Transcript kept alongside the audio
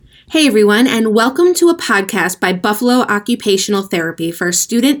Hey everyone, and welcome to a podcast by Buffalo Occupational Therapy for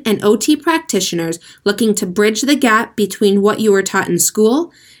student and OT practitioners looking to bridge the gap between what you were taught in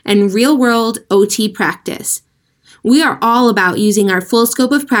school and real-world OT practice. We are all about using our full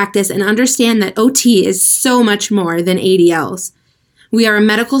scope of practice and understand that OT is so much more than ADLs. We are a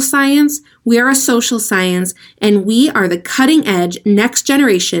medical science, we are a social science, and we are the cutting-edge next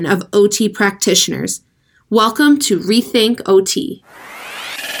generation of OT practitioners. Welcome to Rethink OT.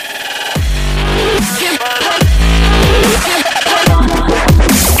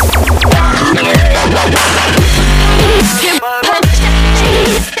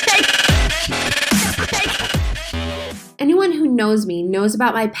 Anyone who knows me knows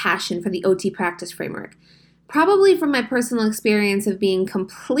about my passion for the OT practice framework. Probably from my personal experience of being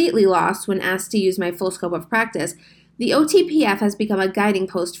completely lost when asked to use my full scope of practice, the OTPF has become a guiding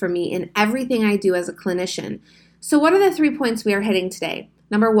post for me in everything I do as a clinician. So what are the 3 points we are hitting today?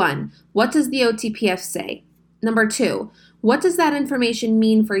 Number 1, what does the OTPF say? Number 2, what does that information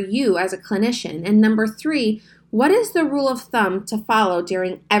mean for you as a clinician? And number 3, what is the rule of thumb to follow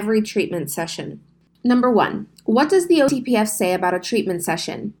during every treatment session? Number 1, what does the OTPF say about a treatment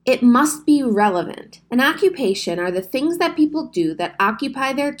session? It must be relevant. An occupation are the things that people do that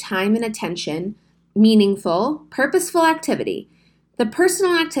occupy their time and attention, meaningful, purposeful activity, the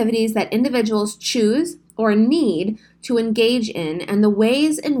personal activities that individuals choose or need to engage in, and the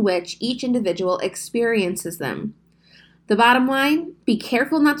ways in which each individual experiences them. The bottom line, be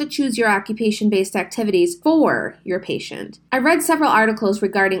careful not to choose your occupation-based activities for your patient. I read several articles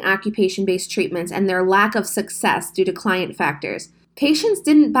regarding occupation-based treatments and their lack of success due to client factors. Patients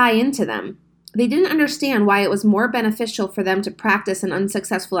didn't buy into them. They didn't understand why it was more beneficial for them to practice an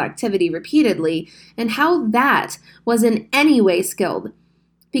unsuccessful activity repeatedly and how that was in any way skilled.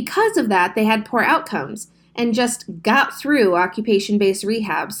 Because of that, they had poor outcomes and just got through occupation-based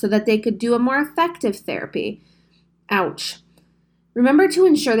rehab so that they could do a more effective therapy. Ouch. Remember to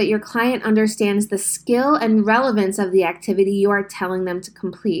ensure that your client understands the skill and relevance of the activity you are telling them to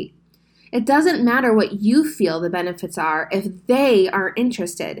complete. It doesn't matter what you feel the benefits are if they are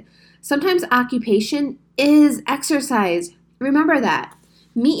interested. Sometimes occupation is exercise. Remember that.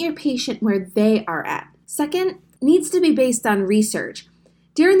 Meet your patient where they are at. Second, needs to be based on research.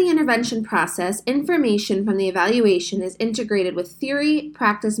 During the intervention process, information from the evaluation is integrated with theory,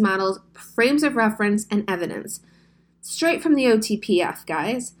 practice models, frames of reference, and evidence. Straight from the OTPF,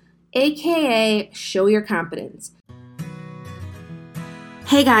 guys, aka show your competence.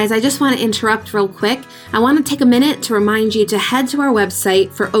 Hey guys, I just want to interrupt real quick. I want to take a minute to remind you to head to our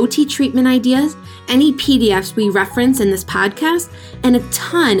website for OT treatment ideas, any PDFs we reference in this podcast, and a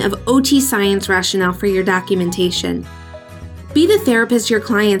ton of OT science rationale for your documentation. Be the therapist your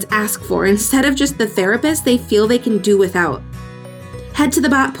clients ask for instead of just the therapist they feel they can do without. Head to the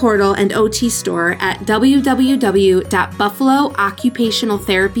BOT portal and OT store at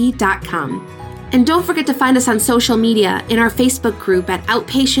www.buffalooccupationaltherapy.com. And don't forget to find us on social media in our Facebook group at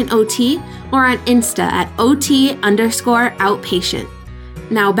Outpatient OT or on Insta at OT_outpatient.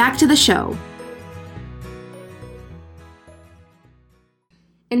 Now back to the show.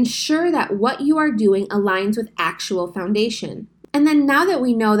 Ensure that what you are doing aligns with actual foundation. And then now that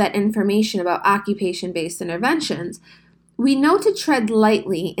we know that information about occupation-based interventions, we know to tread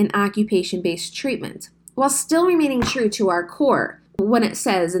lightly in occupation-based treatment, while still remaining true to our core when it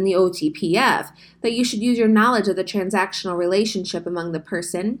says in the OTPF that you should use your knowledge of the transactional relationship among the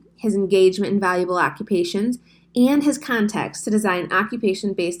person, his engagement in valuable occupations, and his context to design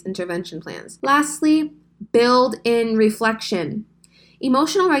occupation-based intervention plans. Lastly, build in reflection.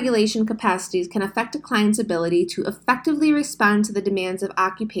 Emotional regulation capacities can affect a client's ability to effectively respond to the demands of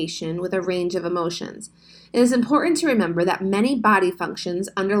occupation with a range of emotions. It is important to remember that many body functions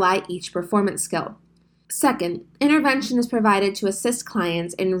underlie each performance skill. Second, intervention is provided to assist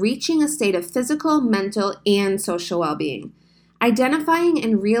clients in reaching a state of physical, mental, and social well-being, identifying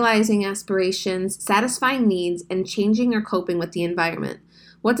and realizing aspirations, satisfying needs, and changing or coping with the environment.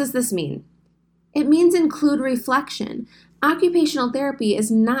 What does this mean? It means include reflection. Occupational therapy is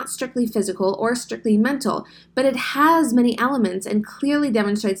not strictly physical or strictly mental, but it has many elements and clearly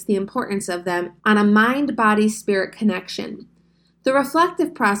demonstrates the importance of them on a mind-body-spirit connection. The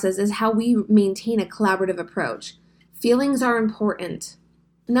reflective process is how we maintain a collaborative approach. Feelings are important.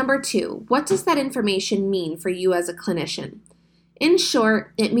 Number 2, what does that information mean for you as a clinician? In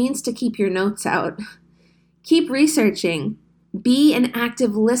short, it means to keep your notes out. Keep researching. Be an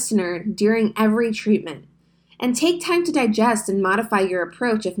active listener during every treatment. And take time to digest and modify your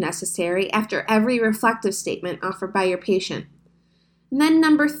approach if necessary after every reflective statement offered by your patient. And then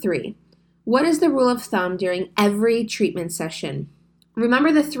number 3, what is the rule of thumb during every treatment session?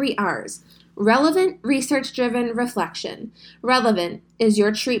 Remember the 3 R's. Relevant, research-driven, reflection. Relevant, is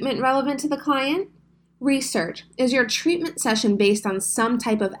your treatment relevant to the client? Research, is your treatment session based on some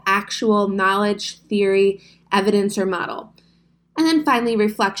type of actual knowledge, theory, evidence, or model? And then finally,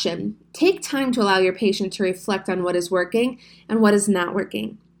 reflection. Take time to allow your patient to reflect on what is working and what is not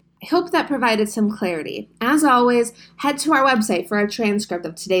working. I hope that provided some clarity. As always, head to our website for a transcript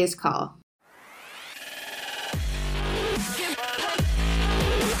of today's call.